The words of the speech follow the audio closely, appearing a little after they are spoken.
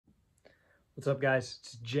What's up, guys?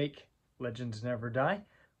 It's Jake. Legends never die,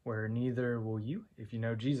 where neither will you if you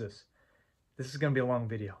know Jesus. This is going to be a long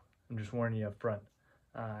video. I'm just warning you up front.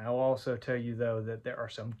 I'll also tell you, though, that there are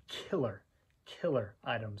some killer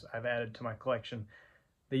items I've added to my collection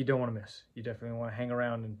that you don't want to miss. You definitely want to hang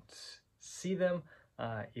around and see them.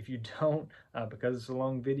 If you don't, because it's a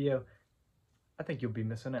long video, I think you'll be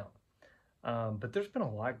missing out. But there's been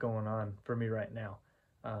a lot going on for me right now.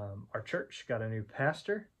 Our church got a new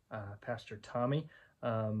pastor, Pastor Tommy,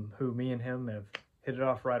 who me and him have hit it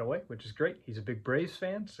off right away, which is great. He's a big Braves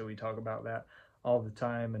fan, so we talk about that all the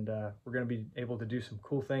time, and we're going to be able to do some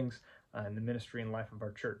cool things in the ministry and life of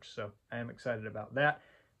our church. So I am excited about that.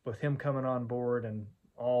 With him coming on board and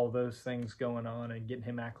all those things going on and getting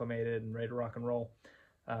him acclimated and ready to rock and roll,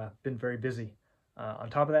 been very busy. On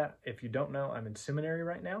top of that, if you don't know, I'm in seminary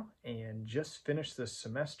right now and just finished this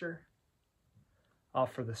semester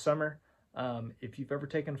off for the summer. If you've ever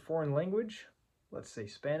taken a foreign language, let's say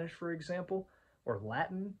Spanish, for example, or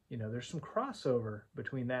Latin, you know, there's some crossover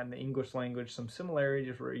between that and the English language, some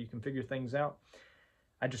similarities where you can figure things out.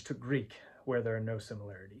 I just took Greek, where there are no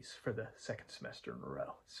similarities, for the second semester in a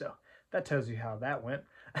row. So that tells you how that went.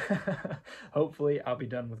 Hopefully I'll be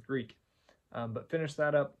done with Greek. But finish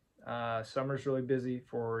that up. Summer's really busy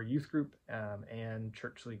for youth group and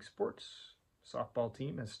church league sports. Softball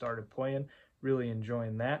team has started playing. Really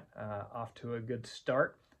enjoying that. Off to a good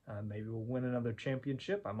start. Maybe we'll win another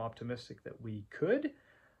championship. I'm optimistic that we could.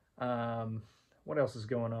 What else is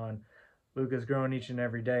going on? Luca's growing each and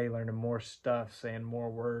every day, learning more stuff, saying more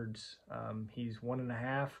words. He's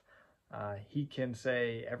 1.5. He can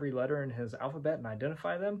say every letter in his alphabet and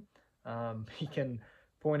identify them. He can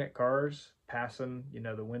point at cars passing, you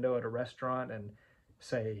know, the window at a restaurant and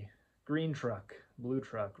say green truck, blue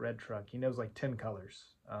truck, red truck. He knows like 10 colors.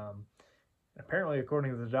 Apparently,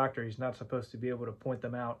 according to the doctor, he's not supposed to be able to point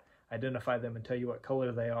them out, identify them, and tell you what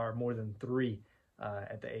color they are more than 3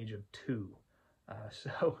 at the age of 2.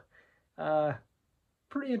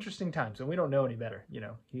 Pretty interesting times, and we don't know any better. You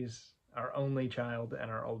know, he's our only child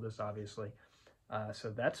and our oldest, obviously.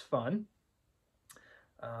 So that's fun.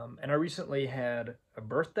 And I recently had a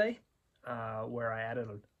birthday where I added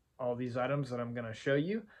all these items that I'm going to show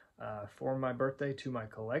you for my birthday to my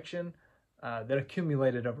collection. That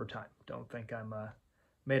accumulated over time. Don't think I'm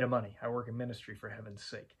made of money. I work in ministry, for heaven's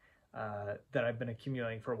sake. That I've been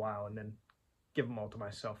accumulating for a while and then give them all to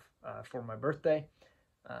myself for my birthday.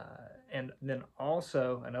 And then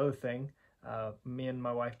also another thing, me and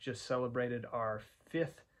my wife just celebrated our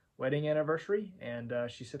 5th wedding anniversary, and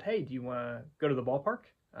she said, "Hey, do you want to go to the ballpark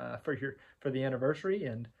for the anniversary?"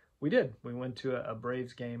 And we did. We went to a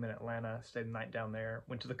Braves game in Atlanta, stayed the night down there,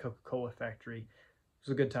 went to the Coca-Cola factory. It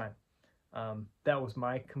was a good time. That was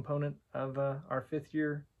my component of our 5th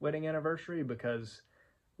year wedding anniversary, because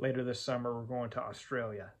later this summer we're going to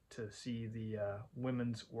Australia to see the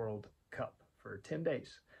Women's World Cup for 10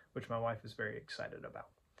 days, which my wife is very excited about.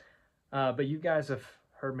 But you guys have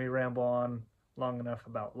heard me ramble on long enough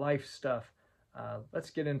about life stuff.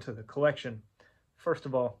 Let's get into the collection. First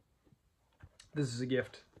of all, this is a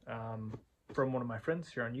gift from one of my friends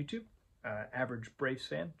here on YouTube, average Braves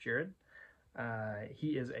fan, Jared.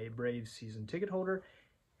 He is a Braves season ticket holder,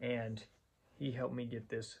 and he helped me get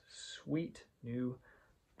this sweet new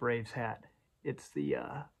Braves hat. It's the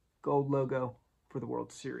gold logo for the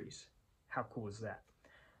World Series. How cool is that?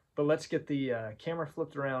 But let's get the camera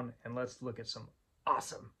flipped around and let's look at some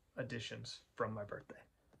awesome additions from my birthday.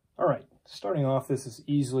 All right, starting off, this is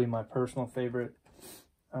easily my personal favorite.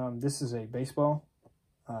 This is a baseball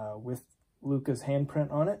with Luca's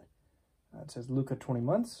handprint on it. It says Luca 20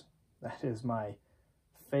 months. That is my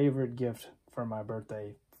favorite gift for my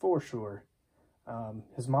birthday, for sure.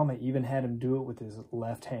 His mama even had him do it with his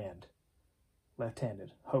left hand.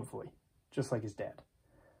 Left-handed, hopefully, just like his dad.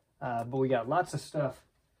 But we got lots of stuff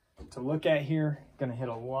to look at here. Gonna hit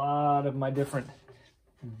a lot of my different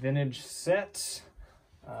vintage sets,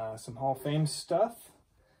 some Hall of Fame stuff.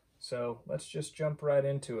 So let's just jump right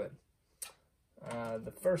into it.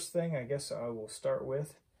 The first thing I guess I will start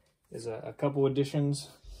with is a couple editions.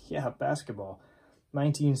 Yeah, basketball.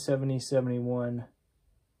 1970-71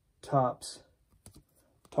 Topps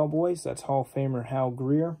Tall Boys. That's Hall of Famer Hal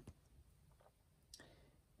Greer.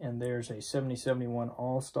 And there's a 70-71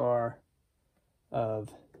 All-Star of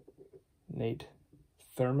Nate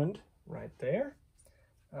Thurmond right there.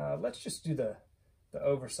 Let's just do the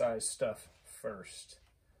oversized stuff first.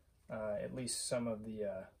 At least some of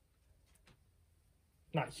the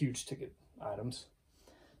not huge ticket items.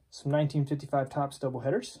 Some 1955 Topps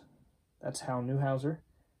doubleheaders. That's Hal Newhouser.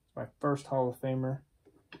 My first Hall of Famer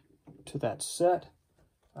to that set.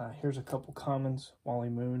 Here's a couple commons. Wally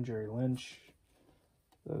Moon, Jerry Lynch.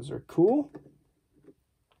 Those are cool.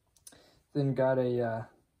 Then got a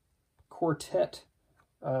quartet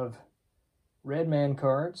of Redman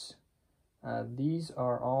cards. These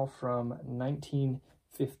are all from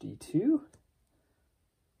 1952.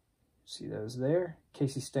 See those there.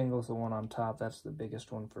 Casey Stengel's the one on top. That's the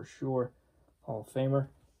biggest one for sure. Hall of Famer.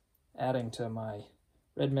 Adding to my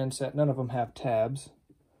Redman set. None of them have tabs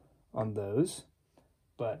on those,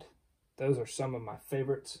 but those are some of my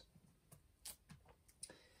favorites.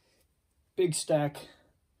 Big stack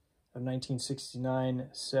of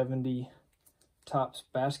 1969-70 Topps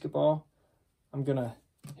basketball. I'm gonna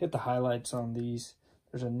hit the highlights on these.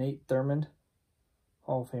 There's a Nate Thurmond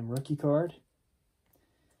Hall of Fame rookie card.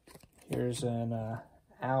 Here's an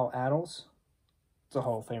Al Attles. It's a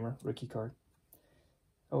Hall of Famer rookie card.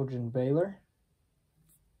 Elgin Baylor.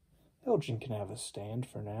 Elgin can have a stand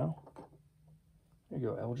for now. There you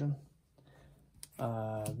go, Elgin.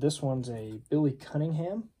 This one's a Billy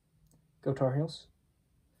Cunningham. Go Tar Heels.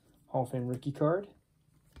 Hall of Fame rookie card.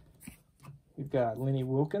 We've got Lenny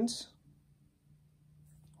Wilkins.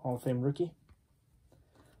 Hall of Fame rookie.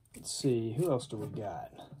 Let's see, who else do we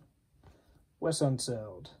got? Wes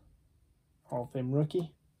Unseld. Hall of Fame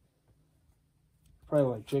rookie.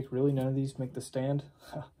 Probably like, Jake, really none of these make the stand?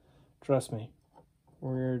 Trust me,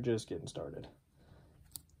 we're just getting started.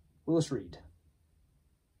 Willis Reed.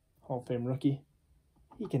 Hall of Fame rookie.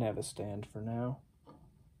 He can have a stand for now.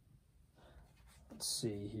 Let's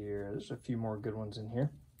see here. There's a few more good ones in here.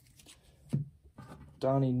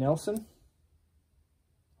 Donnie Nelson.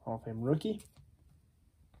 Hall of Fame rookie.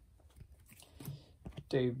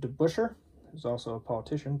 Dave DeBuscher, who's also a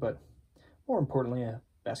politician, but more importantly, a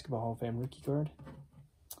Basketball Hall of Fame rookie card.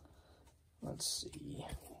 Let's see.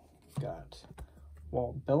 Got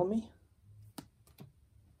Walt Bellamy.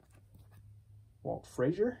 Walt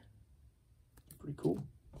Frazier. Pretty cool.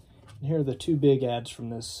 And here are the two big ads from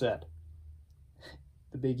this set.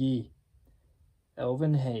 The Big E.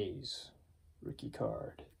 Elvin Hayes. Rookie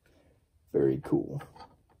card. Very cool.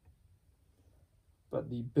 But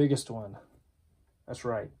the biggest one, that's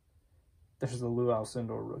right, this is the Lou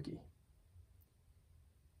Alcindor rookie.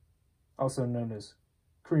 Also known as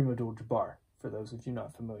Kareem Abdul-Jabbar, for those of you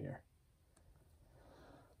not familiar.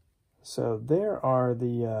 So there are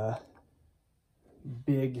the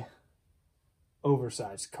big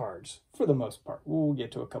oversized cards, for the most part. We'll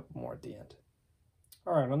get to a couple more at the end.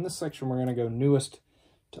 All right, on this section, we're going to go newest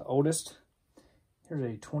to oldest. Here's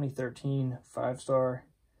a 2013 5-star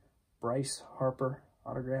Bryce Harper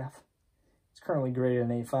autograph. It's currently graded an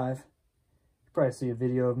A5. You'll probably see a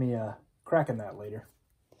video of me cracking that later.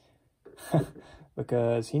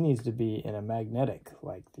 Because he needs to be in a magnetic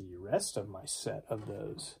like the rest of my set of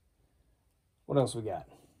those. What else we got?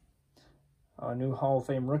 A new Hall of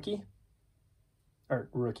Fame rookie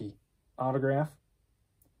autograph.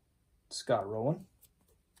 Scott Rowland.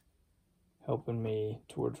 Helping me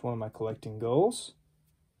towards one of my collecting goals.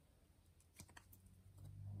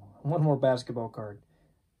 One more basketball card.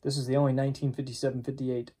 This is the only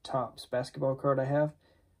 1957-58 Topps basketball card I have,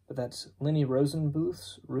 but that's Lenny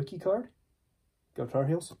Rosenbluth's rookie card. Go Tar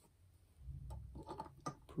Heels.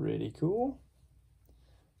 Pretty cool.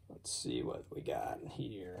 Let's see what we got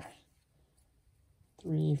here.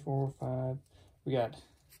 3, 4, 5. We got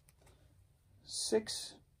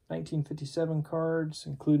 6 1957 cards,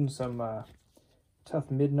 including some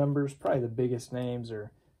tough mid numbers. Probably the biggest names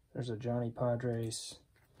are, there's a Johnny Padres,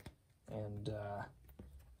 and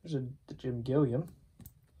there's a Jim Gilliam.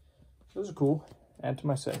 Those are cool. Add to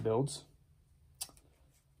my set builds.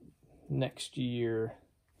 Next year,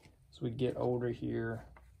 as we get older here,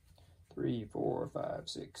 3, 4, 5,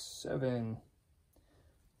 6, 7.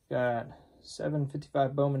 Got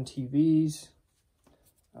 755 Bowman TVs.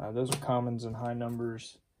 Those are commons and high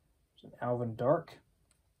numbers. There's an Alvin Dark.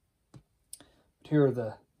 But here are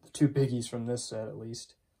the two biggies from this set, at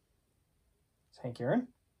least. It's Hank Aaron.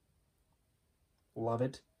 Love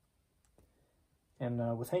it.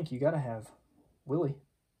 And with Hank, you got to have Willie.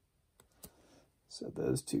 So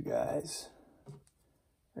those two guys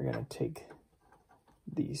are going to take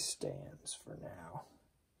these stands for now.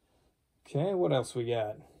 Okay, what else we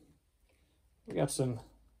got? We got some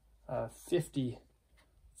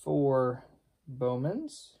 54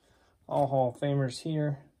 Bowmans. All Hall of Famers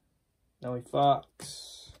here. Nellie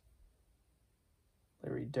Fox.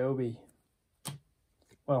 Larry Doby.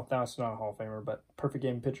 Well, that's not a Hall of Famer, but perfect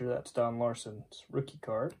game pitcher. That's Don Larson's rookie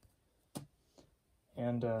card.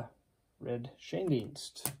 And Red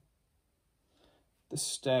Schoendienst. This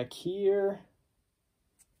stack here.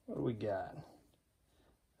 What do we got?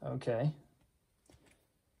 Okay.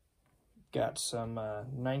 Got some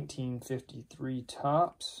 1953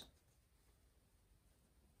 tops.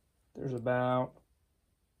 There's about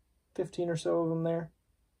 15 or so of them there.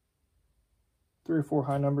 3 or 4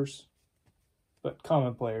 high numbers, but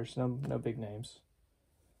common players, no big names.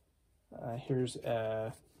 Here's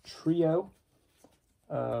a trio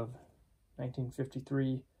of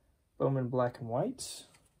 1953 Bowman black and whites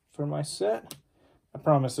for my set. I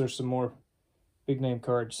promise there's some more big name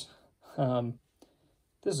cards.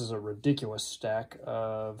 This is a ridiculous stack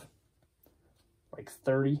of like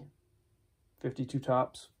 30, 52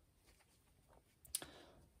 tops.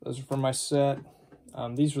 Those are for my set.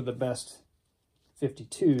 These were the best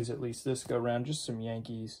 52s, at least this go around. Just some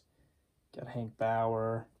Yankees. Got Hank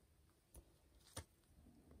Bauer,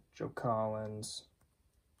 Joe Collins,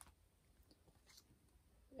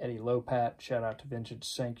 Eddie Lopat. Shout out to Vintage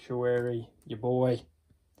Sanctuary, your boy.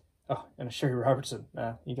 Oh, and a Sherry Robertson.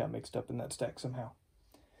 He got mixed up in that stack somehow.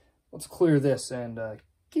 Let's clear this and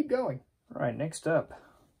keep going. All right, next up,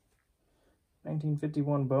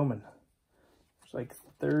 1951 Bowman. There's like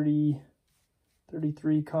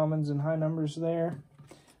 33 commons and high numbers there.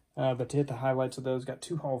 But to hit the highlights of those, got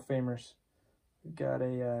 2 Hall of Famers. We've got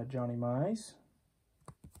a Johnny Mize.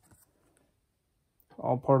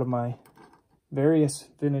 All part of my various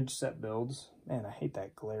vintage set builds. Man, I hate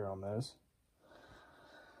that glare on those.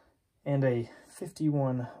 And a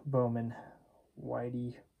 51 Bowman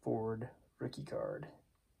Whitey Ford rookie card.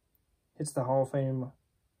 Hits the Hall of Fame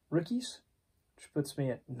rookies, which puts me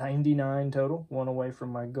at 99 total, 1 away from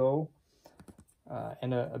my goal.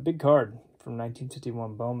 And a big card from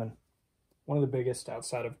 1951 Bowman. One of the biggest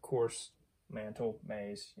outside of course, Mantle,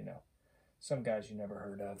 Mays, you know, some guys you never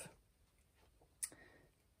heard of.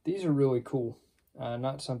 These are really cool.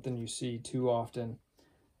 Not something you see too often.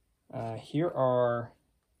 Here are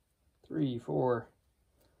 3, 4,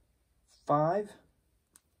 5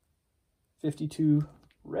 52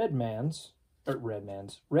 Redbacks.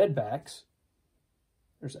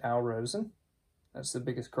 There's Al Rosen. That's the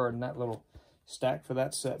biggest card in that little stack for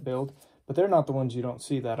that set build. But they're not the ones you don't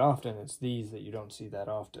see that often. It's these that you don't see that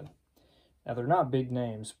often. Now, they're not big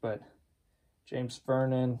names, but James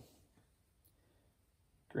Vernon,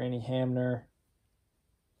 Granny Hamner,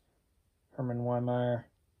 Herman Weimeyer.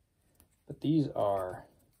 But these are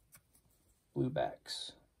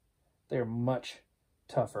bluebacks. They're much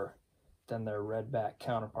tougher than their redback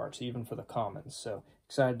counterparts, even for the commons. So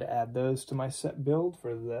excited to add those to my set build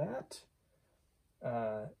for that.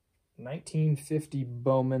 1950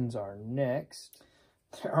 Bowmans are next.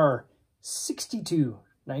 There are 62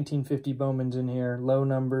 1950 Bowmans in here, low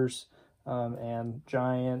numbers, and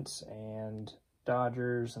Giants and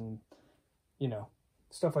Dodgers and, you know,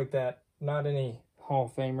 stuff like that. Not any Hall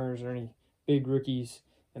of Famers or any big rookies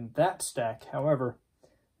in that stack. However,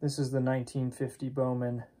 this is the 1950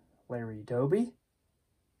 Bowman Larry Doby.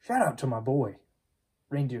 Shout out to my boy,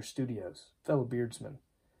 Reindeer Studios, fellow beardsman.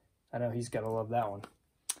 I know he's got to love that one.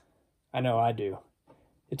 I know I do.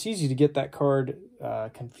 It's easy to get that card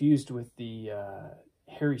confused with the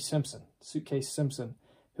Harry Simpson, Suitcase Simpson,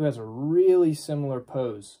 who has a really similar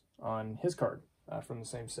pose on his card from the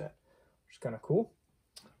same set, which is kind of cool.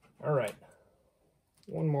 All right,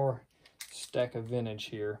 one more stack of vintage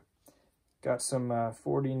here. Got some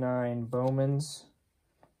 49 Bowmans.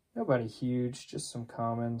 Nobody huge, just some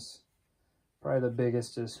commons. Probably the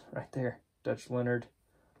biggest is right there, Dutch Leonard.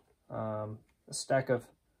 A stack of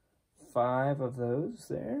 5 of those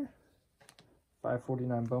there.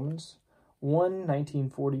 549 Bowmans. 1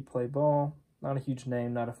 1940 Play Ball. Not a huge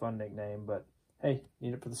name, not a fun nickname, but hey,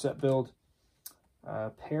 need it for the set build. A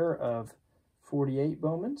pair of 48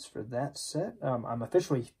 Bowmans for that set. I'm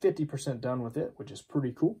officially 50% done with it, which is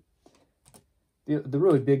pretty cool. The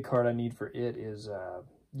really big card I need for it is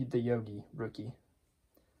the Yogi rookie.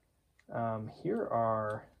 Here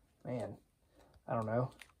are, man, I don't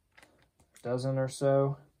know, a dozen or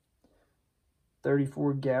so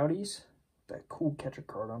 34 Goudies. That cool catcher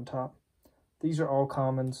card on top. These are all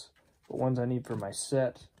commons, but ones I need for my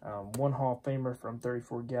set. 1 Hall of Famer from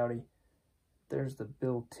 34 Goudy. There's the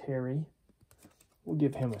Bill Terry. We'll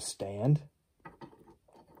give him a stand.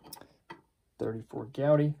 34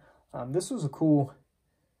 Goudy. This was a cool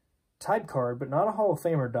type card, but not a Hall of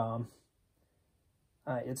Famer, Dom.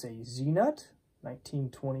 It's a Z-Nut,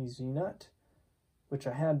 1920 Z-Nut, which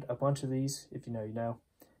I had a bunch of these, if you know, you know,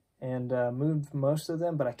 and moved most of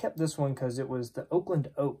them, but I kept this one because it was the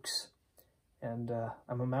Oakland Oaks, and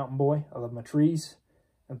I'm a mountain boy. I love my trees,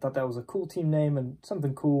 and thought that was a cool team name and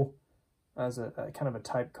something cool as a kind of a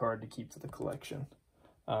type card to keep for the collection.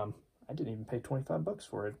 I didn't even pay 25 bucks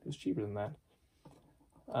for it. It was cheaper than that.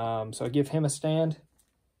 So I give him a stand.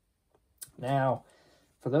 Now,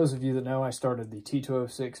 For those of you that know, I started the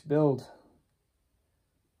T206 build.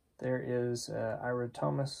 There is Ira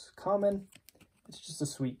Thomas Common. It's just a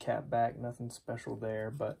sweet cap back, nothing special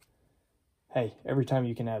there, but hey, every time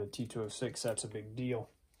you can add a T206, that's a big deal.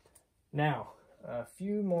 Now, a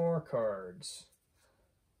few more cards.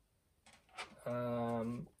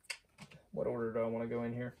 What order do I want to go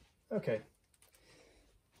in here? Okay,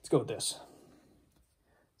 let's go with this.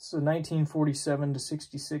 This is a 1947 to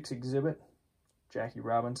 66 exhibit. Jackie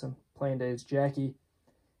Robinson, Playing Days Jackie.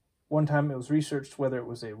 One time it was researched whether it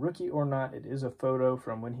was a rookie or not. It is a photo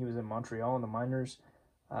from when he was in Montreal in the minors.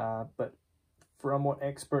 But from what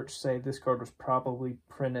experts say, this card was probably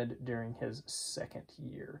printed during his second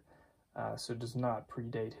year. So it does not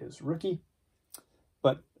predate his rookie.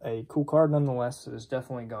 But a cool card nonetheless. It has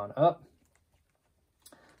definitely gone up.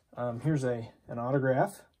 Here's an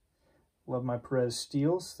autograph. Love my Perez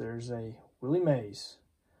Steels. There's a Willie Mays.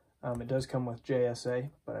 It does come with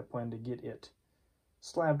JSA, but I plan to get it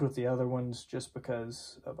slabbed with the other ones just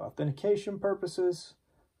because of authentication purposes.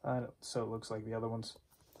 So it looks like the other ones.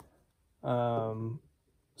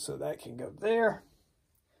 So that can go there.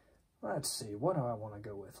 Let's see, what do I want to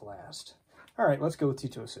go with last? All right, let's go with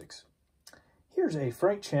T206. Here's a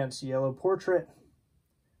Frank Chance yellow portrait.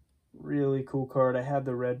 Really cool card. I had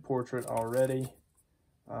the red portrait already.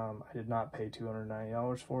 I did not pay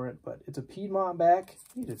 $290 for it, but it's a Piedmont back.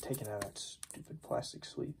 I need to take it out of that stupid plastic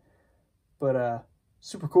sleeve. But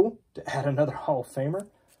super cool to add another Hall of Famer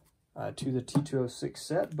to the T206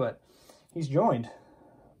 set, but he's joined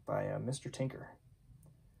by Mr. Tinker.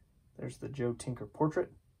 There's the Joe Tinker portrait.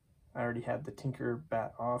 I already had the Tinker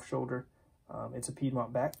bat off shoulder. It's a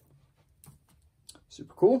Piedmont back.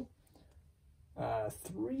 Super cool.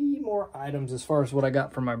 3 more items as far as what I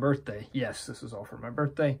got for my birthday. Yes, this is all for my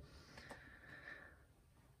birthday.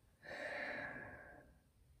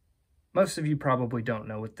 Most of you probably don't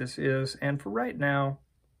know what this is, and for right now,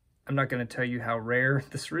 I'm not going to tell you how rare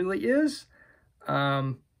this really is.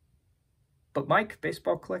 But Mike,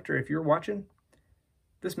 baseball collector, if you're watching,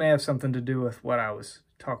 this may have something to do with what I was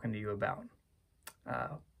talking to you about.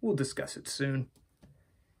 We'll discuss it soon.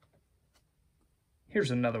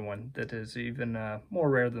 Here's another one that is even more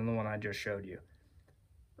rare than the one I just showed you.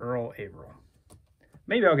 Earl Averill.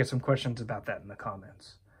 Maybe I'll get some questions about that in the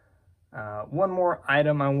comments. One more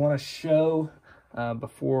item I want to show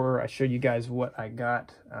before I show you guys what I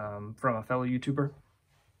got from a fellow YouTuber.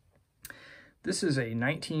 This is a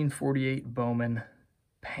 1948 Bowman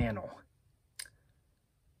panel.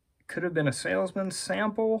 Could have been a salesman's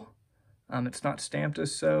sample. It's not stamped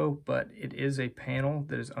as so, but it is a panel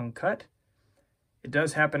that is uncut. It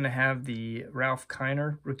does happen to have the Ralph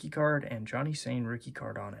Kiner rookie card and Johnny Sane rookie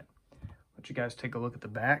card on it. Let you guys take a look at the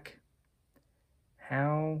back.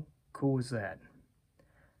 How cool is that?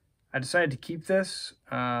 I decided to keep this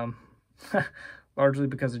largely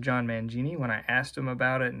because of John Mangini. When I asked him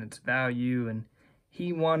about it and its value, and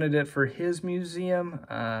he wanted it for his museum,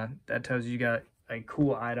 that tells you got a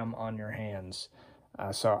cool item on your hands.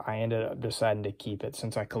 So I ended up deciding to keep it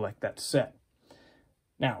since I collect that set.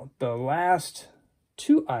 Now, the last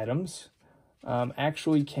 2 items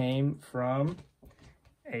actually came from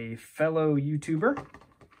a fellow YouTuber.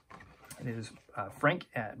 It is Frank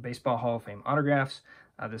at Baseball Hall of Fame Autographs.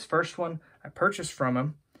 This first one I purchased from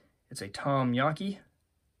him. It's a Tom Yawkey.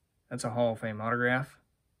 That's a Hall of Fame autograph.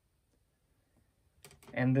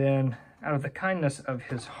 And then, out of the kindness of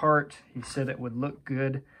his heart, he said it would look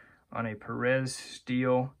good on a Perez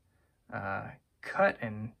Steel cut,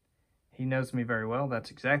 and he knows me very well. That's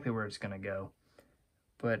exactly where it's going to go.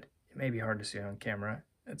 But it may be hard to see on camera.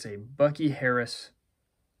 It's a Bucky Harris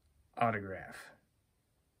autograph.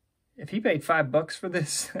 If he paid $5 for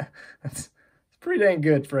this, that's pretty dang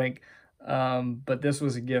good, Frank. But this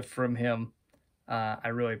was a gift from him. I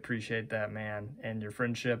really appreciate that, man, and your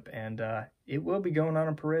friendship. And it will be going on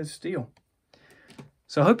a Perez Steel.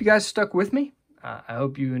 So I hope you guys stuck with me. I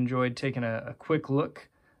hope you enjoyed taking a quick look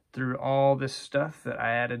through all this stuff that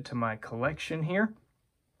I added to my collection here.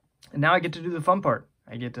 And now I get to do the fun part.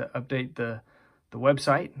 I get to update the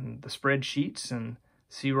website and the spreadsheets and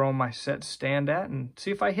see where all my sets stand at and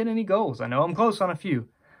see if I hit any goals. I know I'm close on a few.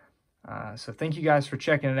 So thank you guys for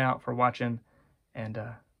checking it out, for watching. And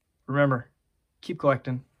remember, keep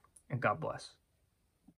collecting, and God bless.